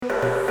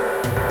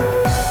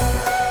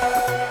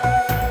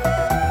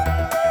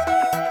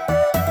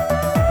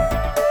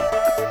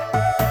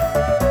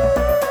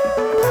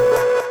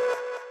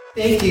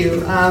Thank you.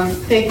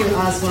 Thank you,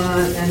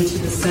 Asma, and to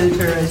the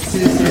center, and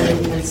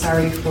Susan, and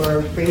sorry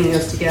for bringing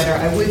us together.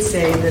 I would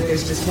say that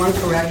there's just one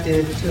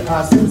corrective to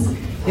Asma's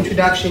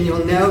introduction.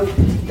 You'll note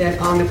that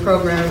on the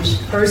program,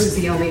 hers is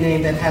the only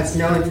name that has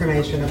no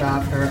information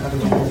about her other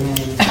than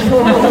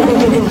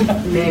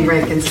her name,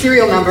 rank, and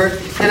serial number.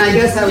 And I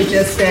guess I would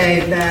just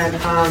say that,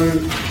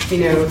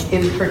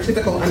 in her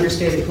typical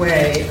understated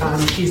way,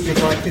 she's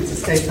neglected to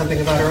say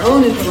something about her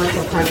own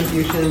intellectual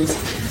contributions.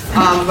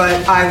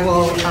 But I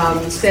will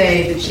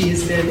say that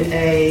she's been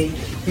a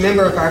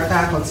member of our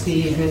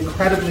faculty, an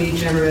incredibly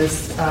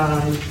generous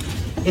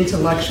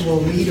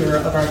intellectual leader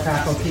of our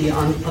faculty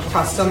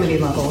across so many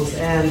levels.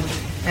 And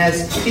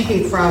as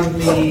speaking from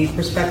the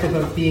perspective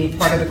of being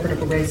part of the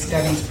Critical Race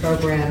Studies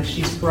program,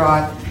 she's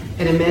brought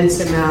an immense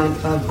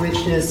amount of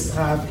richness,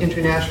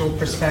 international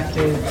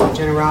perspective,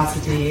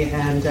 generosity,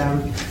 and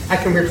I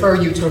can refer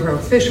you to her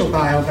official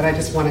bio, but I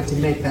just wanted to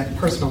make that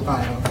personal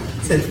bio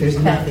since there's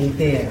nothing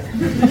there.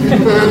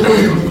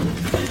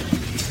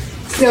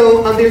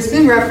 So there's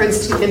been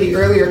reference in the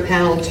earlier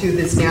panel to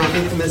this now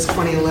infamous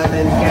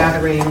 2011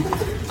 gathering.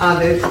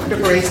 The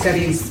Critical Race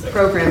Studies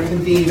program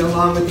convened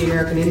along with the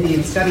American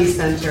Indian Studies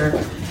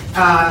Center.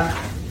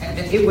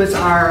 It was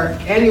our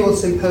annual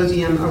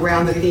symposium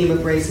around the theme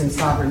of race and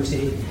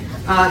sovereignty.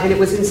 And it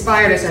was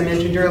inspired, as I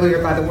mentioned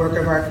earlier, by the work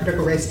of our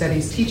Critical Race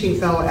Studies teaching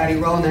fellow, Addie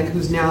Rolnick,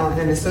 who's now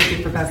an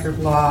associate professor of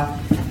law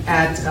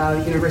at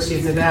the University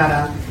of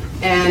Nevada.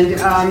 And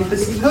the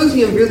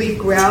symposium really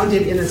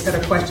grounded in a set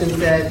of questions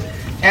that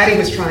Addie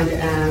was trying to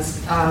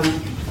ask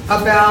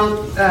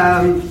about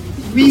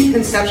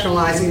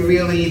reconceptualizing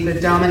really the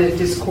dominant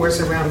discourse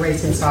around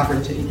race and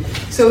sovereignty.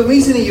 So at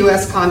least in the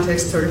US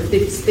context, sort of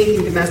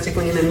thinking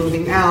domestically and then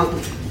moving out,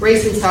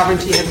 race and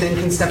sovereignty have been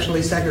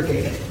conceptually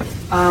segregated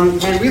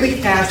and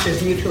really cast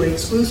as mutually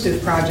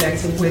exclusive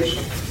projects in which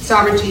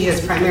sovereignty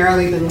has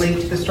primarily been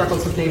linked to the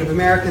struggles of Native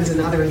Americans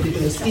and other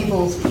indigenous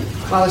peoples,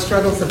 while the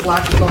struggles of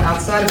Black people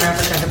outside of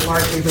Africa have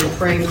largely been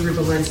framed through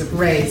the lens of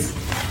race,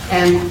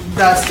 and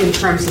thus in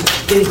terms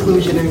of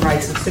inclusion and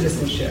rights of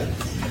citizenship.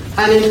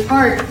 And in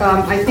part,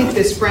 I think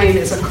this frame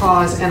is a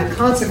cause and a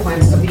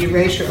consequence of the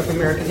erasure of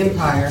American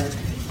empire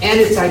and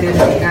its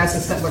identity as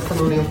a settler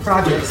colonial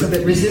project, so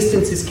that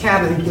resistance is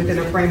cabined within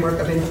a framework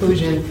of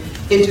inclusion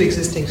into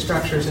existing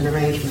structures and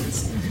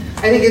arrangements.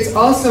 I think it's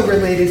also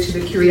related to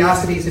the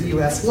curiosities of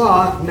US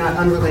law, not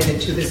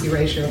unrelated to this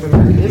erasure of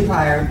American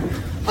empire,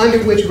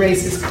 under which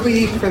race is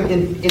cleaved from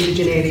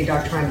indigeneity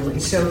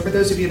doctrinally. So for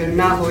those of you that are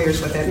not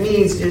lawyers, what that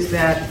means is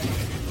that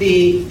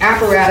the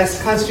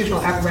apparatus, constitutional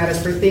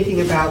apparatus for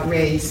thinking about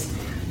race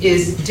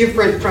is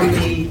different from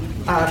the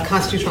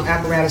constitutional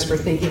apparatus for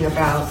thinking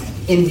about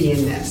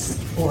Indianness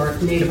or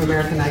Native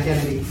American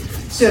identity.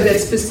 So that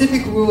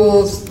specific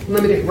rules,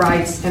 limited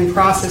rights, and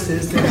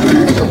processes that are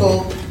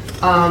applicable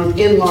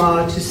in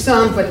law to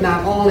some, but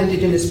not all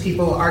indigenous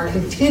people are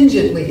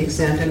contingently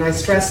exempt, and I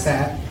stress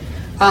that,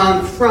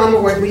 from,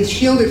 or at least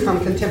shielded from,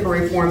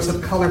 contemporary forms of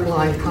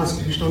colorblind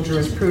constitutional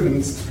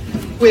jurisprudence,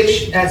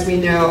 which, as we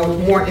know,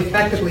 more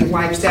effectively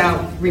wipes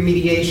out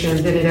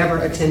remediation than it ever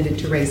attended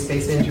to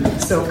race-based injury.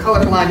 So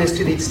colorblindness,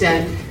 to the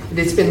extent that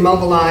it's been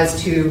mobilized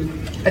to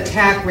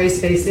attack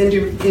race-based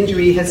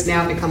injury, has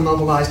now become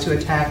mobilized to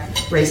attack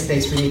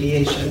race-based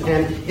remediation.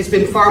 And it's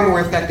been far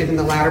more effective in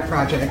the latter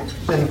project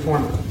than the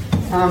former.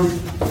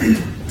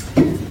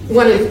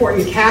 One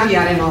important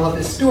caveat in all of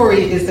this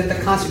story is that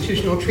the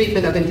constitutional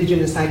treatment of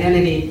indigenous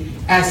identity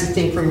as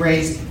distinct from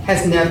race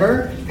has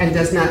never and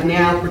does not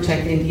now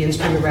protect Indians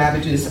from the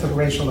ravages of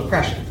racial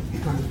oppression.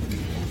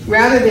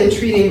 Rather than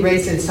treating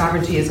race and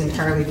sovereignty as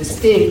entirely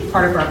distinct,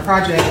 part of our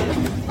project,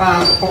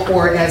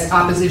 or as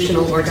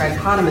oppositional or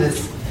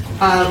dichotomous,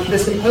 the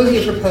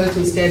symposium proposed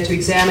instead to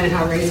examine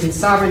how race and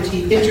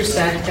sovereignty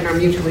intersect and are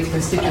mutually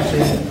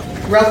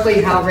constitutive,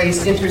 roughly how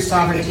race enters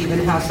sovereignty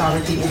and how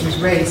sovereignty enters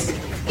race,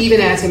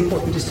 even as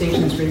important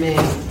distinctions remain.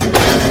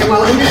 And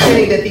while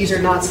understanding that these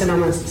are not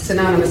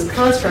synonymous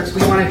constructs,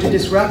 we wanted to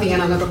disrupt the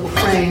analytical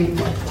frame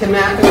to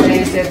map the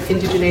ways that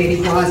indigeneity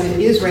was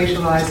and is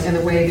racialized and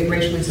the way that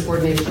racially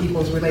subordinated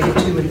peoples related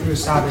to and through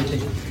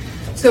sovereignty.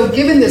 So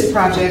given this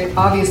project,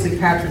 obviously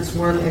Patrick's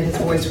work and his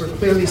voice were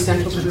clearly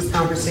central to this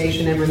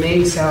conversation and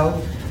remain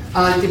so.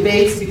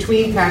 Debates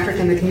between Patrick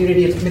and the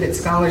community of committed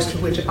scholars to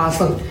which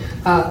Asma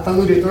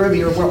alluded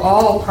earlier were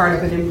all part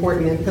of an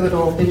important and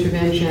pivotal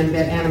intervention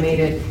that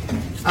animated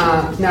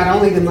not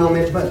only the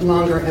moment, but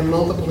longer and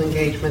multiple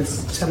engagements,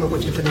 some of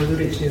which have been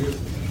alluded to.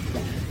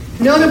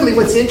 Notably,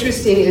 what's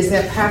interesting is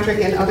that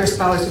Patrick and other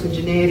scholars of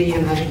indigeneity,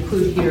 and I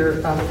include here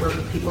the work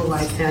of people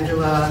like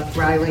Angela,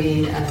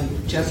 Riley,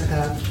 and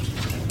Jessica,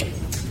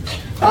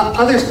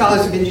 other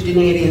scholars of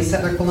indigeneity and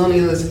settler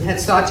colonialism had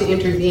sought to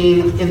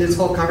intervene in this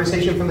whole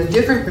conversation from a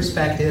different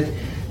perspective,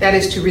 that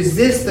is to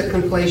resist the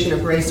conflation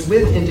of race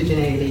with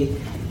indigeneity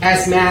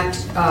as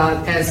mapped,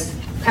 as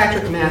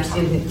Patrick maps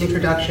in his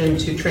introduction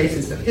to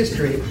Traces of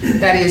History.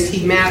 That is,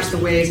 he maps the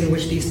ways in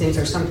which these things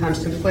are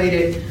sometimes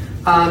conflated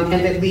and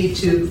that lead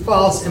to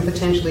false and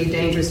potentially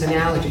dangerous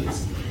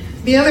analogies.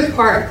 The other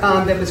part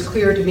that was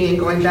clear to me in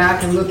going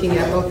back and looking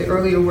at both the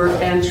earlier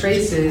work and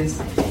traces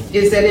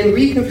is that in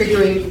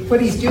reconfiguring, what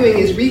he's doing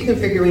is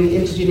reconfiguring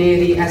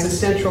indigeneity as a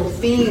central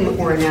theme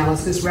or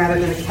analysis rather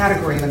than a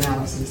category of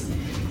analysis.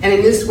 And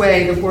in this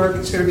way, the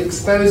work sort of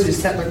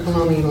exposes settler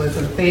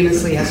colonialism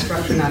famously as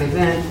structure, not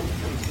event.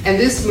 And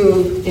this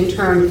move, in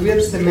turn,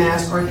 rips the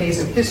mask or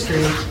haze of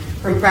history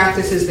from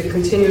practices that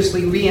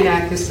continuously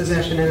reenact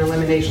dispossession and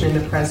elimination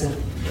in the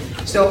present.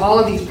 So all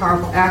of these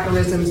powerful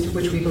aphorisms to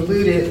which we've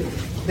alluded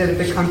that have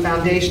become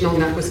foundational,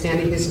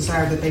 notwithstanding his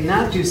desire that they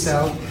not do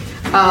so,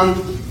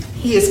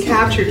 he has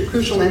captured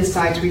crucial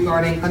insights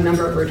regarding a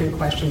number of urgent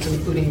questions,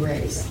 including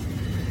race.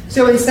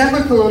 So in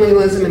Settler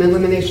Colonialism and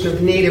Elimination of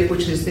the Native,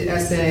 which is the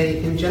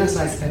essay in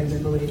Genocide Studies, I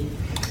believe,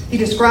 he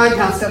described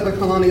how settler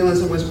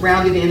colonialism was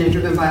grounded in and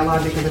driven by a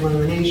logic of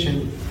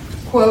elimination.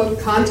 Quote,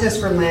 contests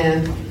for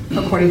land,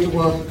 according to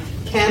Wolfe,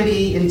 can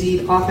be,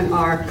 indeed often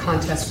are,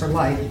 contests for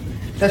life.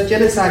 Thus,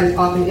 genocide is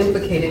often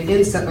implicated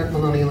in settler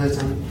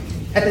colonialism.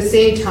 At the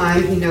same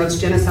time, he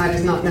notes genocide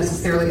is not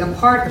necessarily a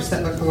part of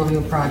settler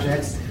colonial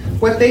projects.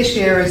 What they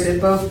share is that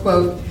both,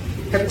 quote,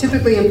 have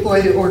typically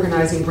employed the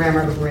organizing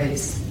grammar of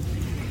race.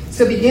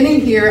 So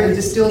beginning here and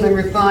distilled and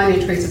refined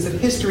in traces of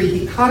history,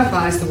 he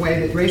codifies the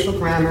way that racial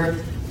grammar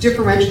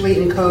differentially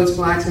encodes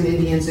blacks and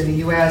Indians in the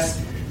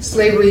U.S.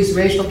 Slavery's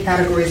racial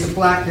categories of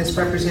blackness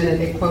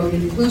represented a, quote,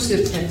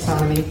 inclusive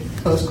taxonomy,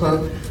 close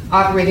quote,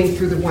 operating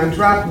through the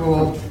one-drop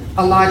rule,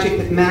 a logic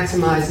that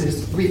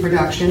maximizes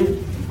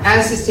reproduction,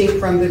 as distinct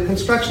from the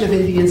construction of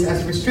Indians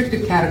as a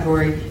restricted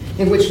category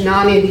in which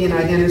non-Indian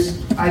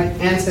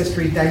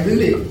ancestry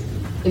diluted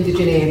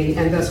indigeneity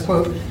and thus,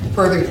 quote,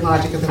 furthered the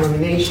logic of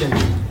elimination.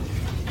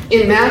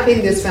 In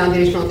mapping this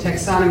foundational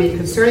taxonomy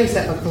concerning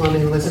settler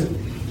colonialism,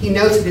 he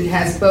notes that it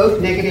has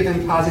both negative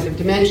and positive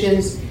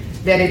dimensions,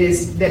 that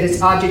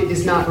its object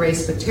is not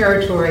race but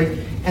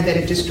territory, and that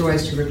it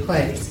destroys to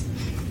replace.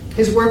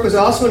 His work was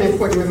also an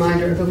important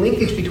reminder of the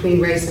linkage between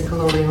race and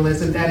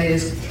colonialism, that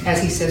is,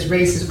 as he says,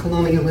 race is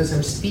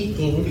colonialism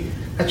speaking,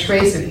 a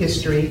trace of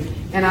history,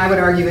 and I would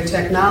argue a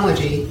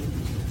technology,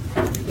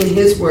 in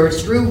his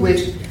words, through which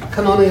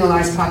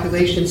colonialized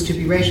populations to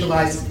be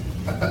racialized,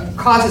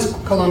 causes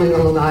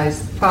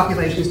colonialized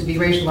populations to be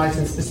racialized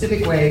in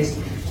specific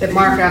ways that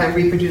mark out and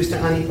reproduce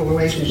the unequal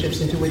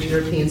relationships into which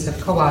Europeans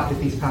have co-opted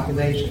these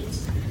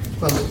populations,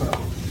 close quote.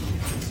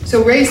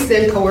 So race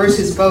then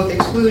coerces both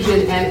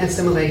exclusion and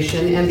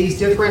assimilation, and these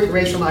different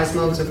racialized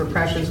modes of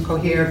oppressions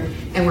cohere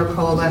and were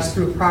coalesced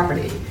through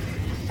property.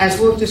 As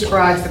Wolfe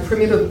describes, the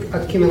primitive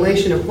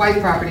accumulation of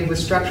white property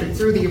was structured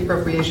through the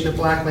appropriation of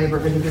black labor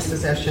and the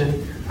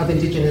dispossession of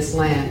indigenous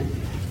land.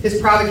 This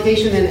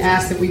provocation then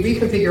asks that we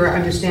reconfigure our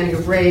understanding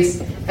of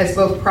race as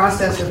both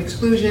process of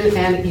exclusion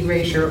and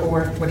erasure,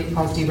 or what he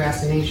calls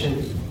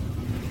deracination.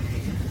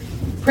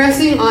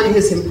 Pressing on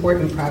his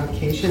important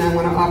provocation, I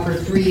want to offer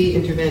three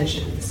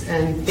interventions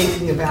and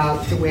thinking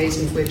about the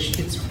ways in which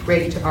it's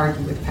great to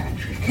argue with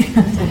Patrick.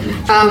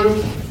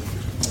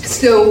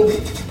 So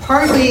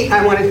partly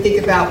I want to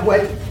think about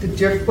what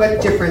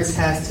difference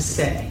has to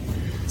say.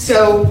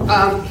 So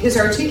his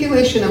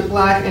articulation of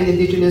black and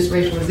indigenous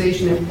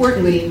racialization,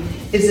 importantly,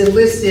 is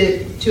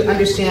enlisted to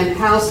understand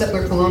how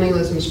settler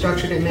colonialism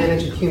structured and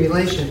managed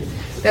accumulation.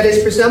 That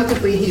is,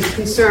 presumptively, he's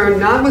concerned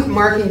not with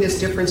marking this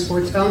difference for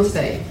its own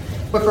sake,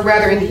 but for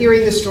rather in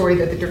hearing the story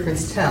that the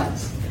difference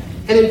tells.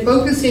 And in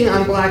focusing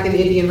on black and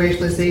Indian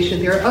racialization,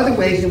 there are other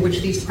ways in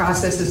which these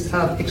processes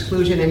of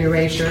exclusion and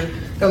erasure,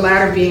 the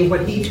latter being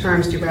what he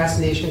terms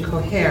deracination,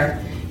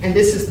 cohere. And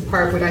this is the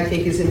part what I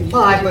think is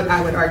implied, but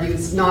I would argue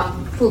is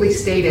not fully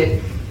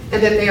stated,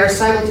 and that they are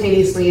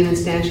simultaneously an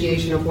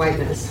instantiation of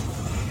whiteness.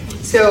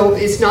 So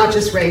it's not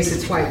just race,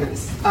 it's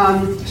whiteness.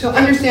 So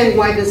understanding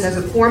whiteness as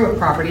a form of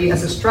property,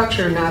 as a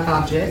structure, not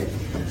object,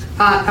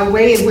 a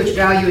way in which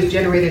value is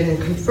generated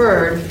and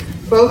conferred,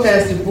 both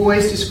as Du Bois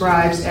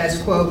describes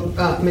as, quote,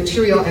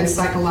 material and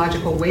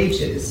psychological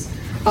wages,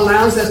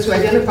 allows us to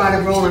identify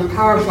the role and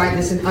power of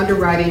whiteness in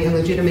underwriting and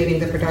legitimating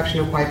the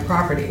production of white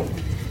property.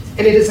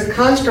 And it is a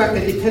construct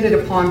that depended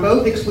upon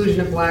both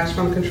exclusion of blacks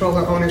from control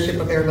or ownership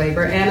of their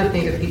labor and of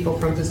Native people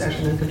from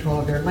possession and control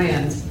of their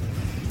lands.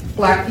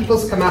 Black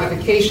people's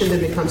commodification then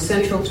becomes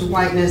central to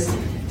whiteness,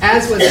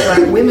 as was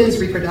black women's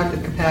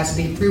reproductive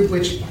capacity through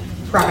which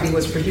property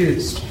was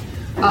produced.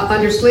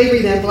 Under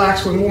slavery, then,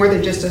 blacks were more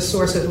than just a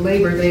source of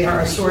labor, they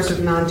are a source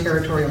of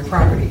non-territorial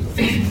property.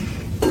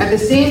 At the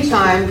same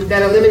time,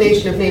 that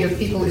elimination of Native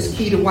people is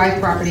key to white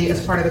property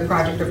as part of the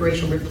project of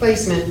racial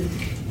replacement.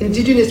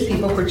 Indigenous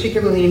people,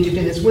 particularly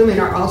indigenous women,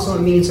 are also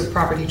a means of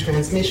property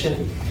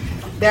transmission.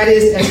 That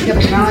is, as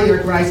Kevin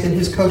Malyard writes in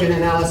his cogent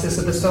analysis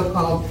of the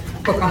so-called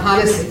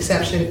Pocahontas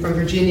exception from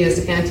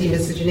Virginia's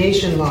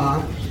anti-miscegenation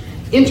law,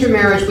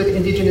 intermarriage with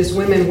indigenous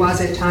women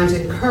was at times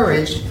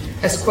encouraged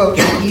as, quote,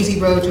 an easy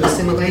road to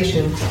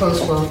assimilation, close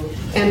quote,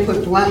 and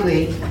put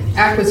bluntly,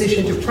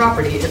 acquisition to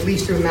property, at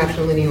least through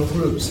matrilineal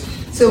groups.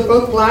 So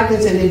both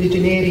blackness and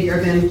indigeneity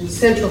are then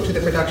central to the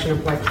production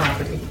of white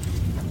property.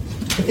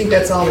 I think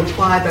that's all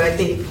implied, but I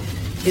think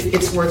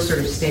it's worth sort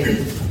of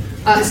stating.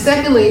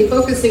 Secondly,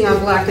 focusing on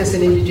blackness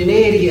and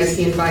indigeneity, as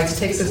he invites,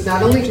 takes us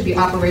not only to the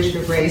operation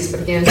of race,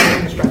 but again to the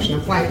construction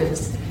of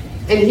whiteness.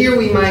 And here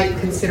we might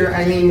consider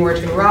Eileen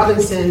Morton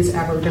Robinson's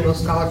Aboriginal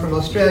scholar from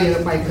Australia,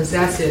 the white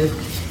possessive.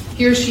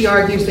 Here she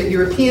argues that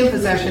European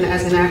possession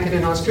as enacted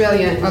in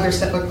Australia and other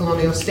settler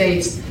colonial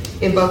states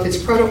in both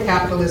its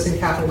proto-capitalist and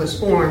capitalist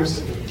forms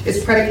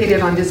is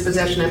predicated on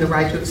dispossession and the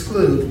right to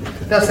exclude.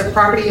 Thus, a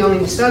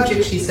property-owning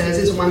subject, she says,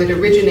 is one that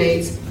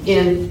originates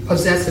in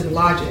possessive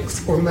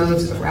logics or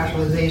modes of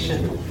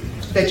rationalization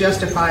that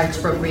justify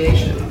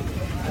expropriation.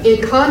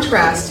 In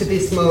contrast to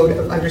this mode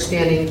of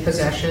understanding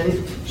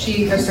possession,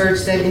 she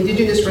asserts that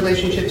indigenous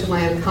relationship to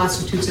land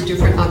constitutes a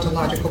different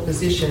ontological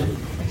position.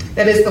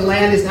 That is, the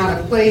land is not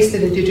a place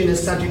that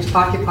indigenous subjects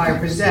occupy or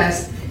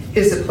possess, it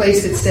is a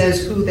place that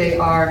says who they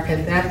are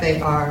and that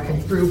they are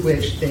and through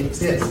which they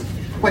exist.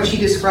 What she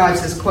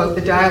describes as, quote,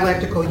 the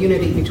dialectical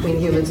unity between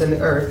humans and the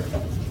earth,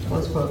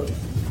 close quote.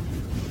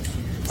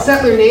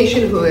 Settler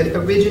nationhood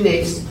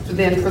originates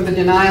then from the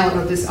denial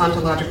of this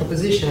ontological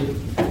position.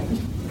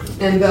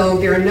 And though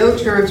there are no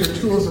terms or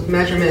tools of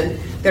measurement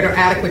that are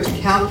adequate to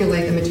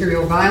calculate the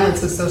material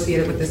violence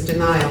associated with this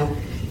denial,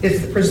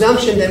 it's the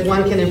presumption that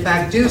one can in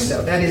fact do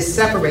so, that is,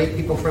 separate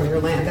people from their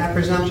land, that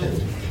presumption.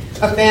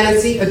 A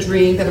fantasy, a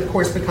dream that of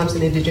course becomes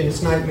an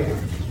indigenous nightmare.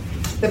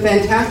 The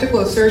fantastical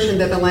assertion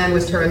that the land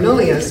was terra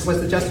nullius was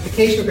the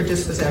justification for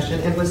dispossession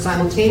and was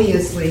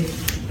simultaneously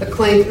the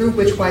claim through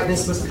which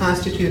whiteness was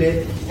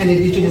constituted and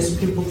indigenous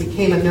people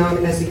became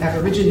known as the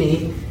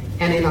Aborigine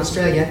and in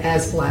Australia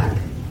as black,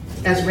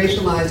 as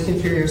racialized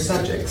inferior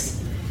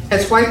subjects.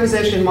 As white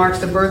possession marks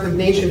the birth of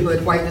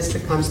nationhood, whiteness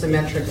becomes the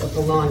metric of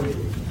belonging.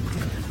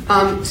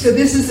 So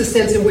this is the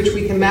sense in which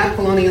we can map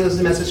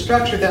colonialism as a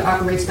structure that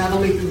operates not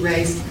only through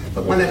race,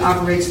 but one that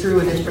operates through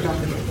and is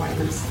productive of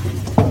whiteness.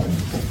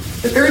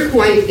 The third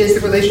point is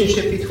the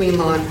relationship between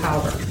law and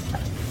power.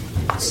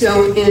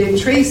 So in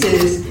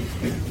Traces,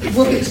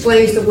 Wolfe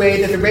explains the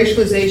way that the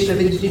racialization of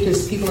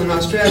indigenous people in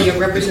Australia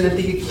represented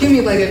the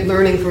accumulated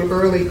learning from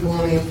earlier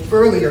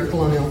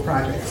colonial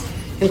projects,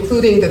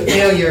 including the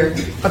failure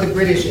of the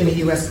British in the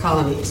US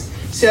colonies.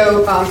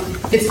 So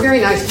it's a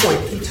very nice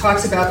point. He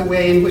talks about the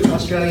way in which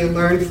Australia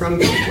learned from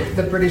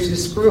the British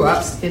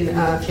screw-ups in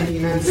the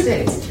United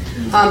States.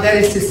 That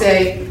is to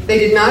say, they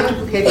did not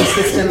duplicate the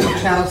system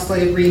of chattel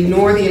slavery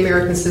nor the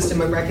American system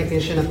of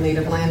recognition of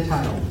native land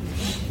title.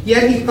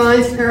 Yet he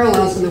finds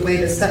parallels in the way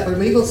that settler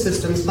legal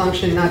systems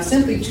function not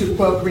simply to,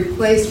 quote,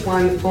 replace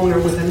one owner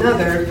with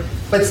another,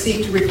 but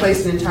seek to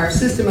replace an entire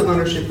system of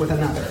ownership with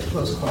another,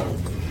 close quote.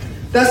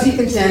 Thus, he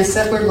contends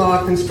settler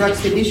law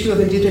constructs the issue of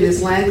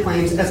indigenous land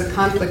claims as a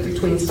conflict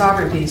between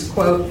sovereignties,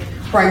 quote,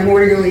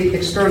 primordially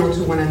external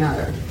to one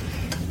another.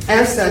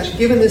 As such,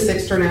 given this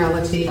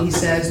externality, he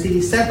says, the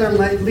settler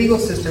legal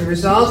system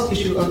resolves the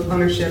issue of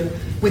ownership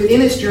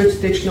within its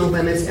jurisdictional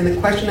limits, and the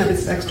question of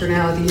its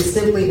externality is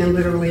simply and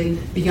literally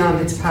beyond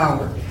its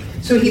power.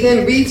 So he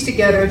then reads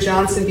together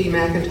Johnson v.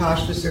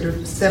 McIntosh, the sort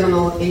of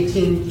seminal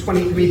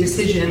 1823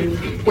 decision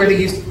where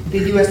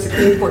the U.S.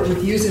 Supreme Court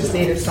refuses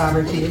native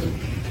sovereignty.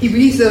 He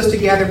reads those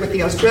together with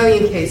the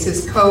Australian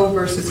cases, Coe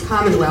versus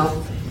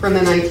Commonwealth from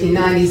the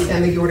 1990s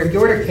and the Yorta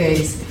Yorta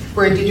case,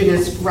 where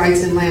indigenous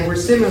rights and land were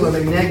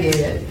similarly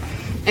negated.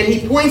 And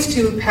he points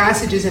to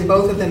passages in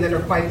both of them that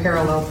are quite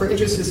parallel. For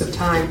interests of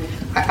time,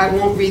 I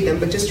won't read them,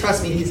 but just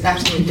trust me, he's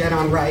actually dead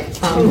on right.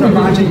 The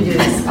logic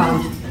is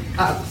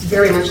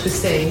very much the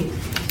same.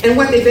 And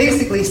what they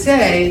basically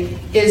say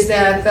is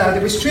that the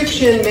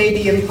restriction may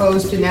be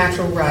imposed to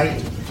natural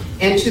right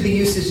and to the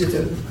usages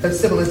of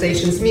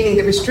civilizations, meaning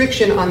the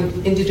restriction on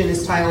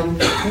indigenous title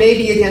may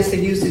be against the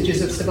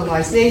usages of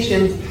civilized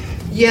nations,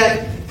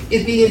 yet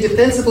it be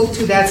indefensible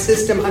to that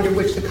system under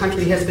which the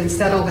country has been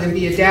settled and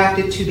be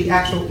adapted to the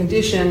actual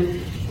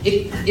condition.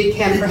 It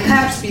can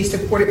perhaps be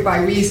supported by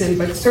reason,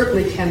 but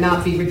certainly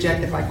cannot be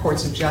rejected by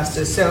courts of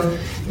justice. So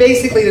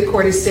basically the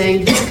court is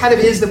saying this kind of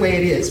is the way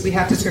it is. We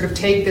have to sort of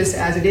take this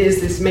as it is.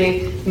 This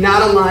may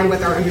not align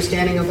with our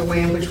understanding of the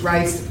way in which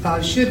rights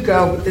should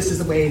go, but this is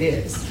the way it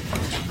is.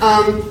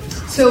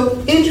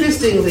 So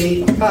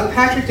interestingly,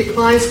 Patrick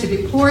declines to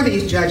deplore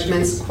these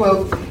judgments,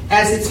 quote,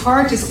 as it's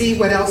hard to see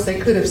what else they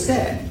could have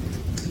said.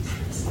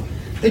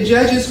 The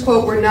judges,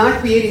 quote, were not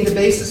creating the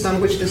basis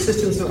on which the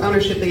systems of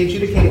ownership they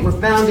adjudicated were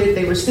founded.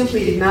 They were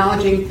simply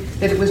acknowledging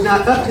that it was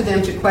not up to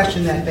them to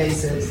question that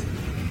basis.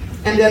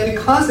 And that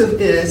because of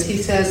this, he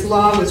says,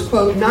 law was,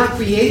 quote, not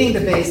creating the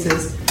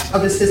basis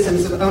of the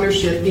systems of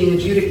ownership being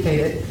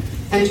adjudicated.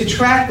 And to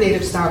track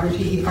native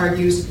sovereignty, he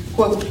argues,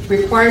 quote,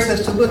 requires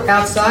us to look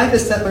outside the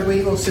settler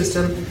legal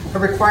system, a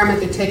requirement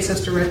that takes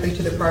us directly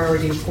to the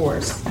priority of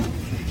force.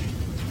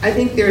 I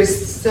think there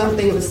is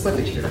something of a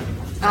slippage here.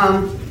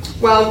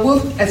 While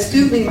Wolfe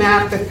astutely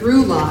mapped the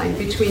through line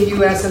between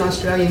U.S. and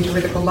Australian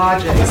juridical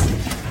logics,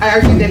 I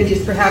argue that he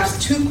has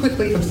perhaps too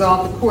quickly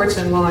absolved the courts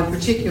and law in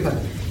particular.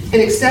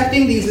 In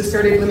accepting these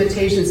asserted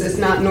limitations as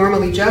not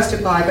normally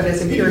justified but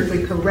as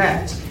empirically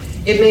correct,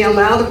 it may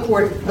allow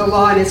the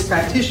law and its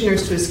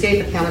practitioners to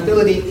escape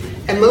accountability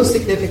and most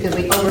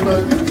significantly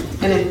overlook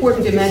an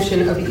important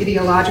dimension of the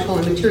ideological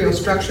and material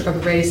structure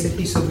of race that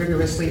he so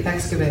vigorously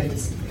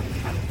excavates.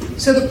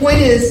 So the point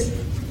is,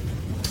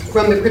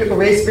 from the critical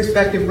race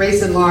perspective,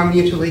 race and law are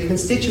mutually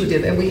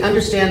constitutive, and we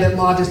understand that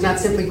law does not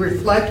simply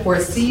reflect or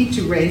accede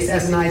to race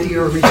as an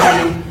idea or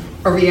regime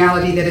or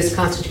reality that is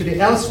constituted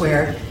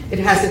elsewhere. It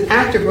has an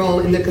active role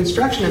in the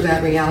construction of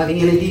that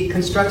reality, and indeed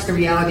constructs the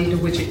reality to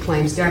which it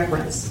claims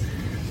deference.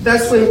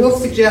 Thus, when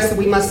Wolfe suggests that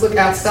we must look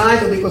outside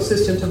the legal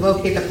system to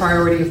locate the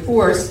priority of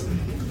force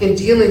in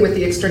dealing with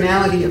the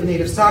externality of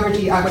native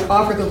sovereignty, I would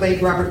offer the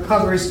late Robert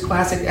Cover's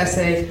classic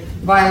essay,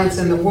 Violence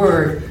and the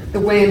Word, the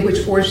way in which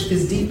force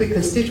is deeply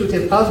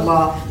constitutive of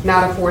law,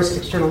 not a force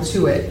external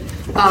to it.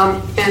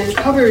 And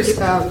Cover's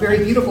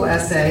very beautiful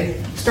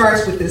essay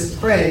starts with this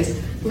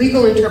phrase,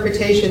 legal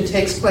interpretation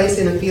takes place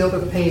in a field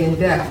of pain and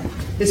death.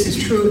 This is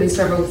true in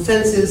several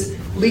senses.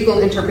 Legal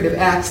interpretive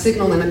acts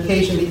signal and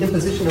occasion the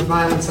imposition of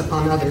violence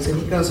upon others,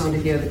 and he goes on to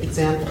give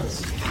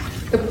examples.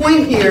 The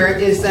point here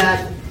is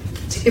that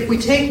if we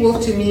take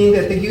Wolfe to mean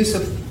that the use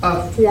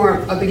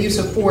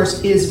of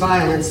force is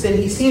violence, then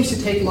he seems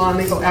to take law and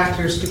legal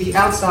actors to be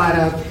outside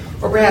of,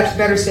 or perhaps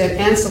better said,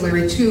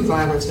 ancillary to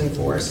violence and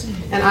force,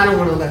 and I don't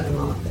want to let them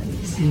off that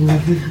easy.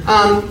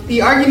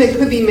 The argument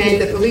could be made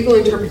that the legal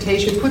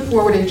interpretation put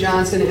forward in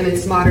Johnson and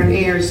its modern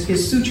heirs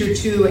is suitor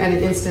to and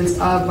an instance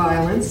of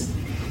violence.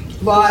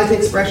 Law as an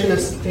expression of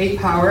state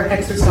power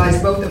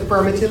exercised both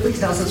affirmatively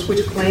tells us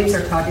which claims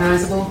are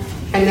cognizable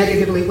and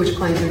negatively which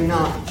claims are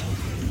not.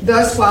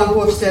 Thus, while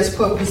Wolfe says,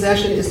 quote,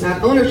 possession is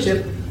not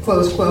ownership,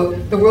 close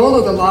quote, the role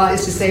of the law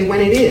is to say when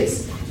it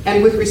is,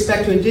 and with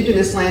respect to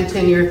indigenous land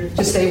tenure,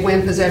 to say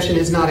when possession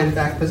is not in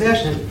fact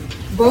possession.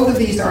 Both of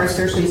these are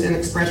assertions and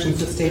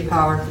expressions of state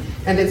power,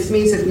 and it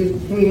means that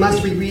we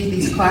must reread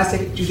these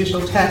classic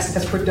judicial texts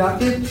as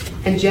productive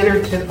and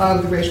generative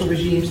of the racial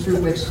regimes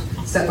through which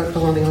settler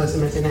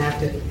colonialism is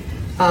enacted.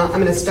 I'm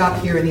going to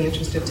stop here in the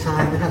interest of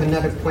time. I have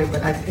another point,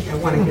 but I think I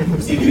want to give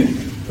them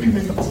some.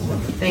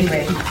 Thank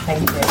you.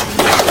 Thank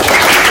you.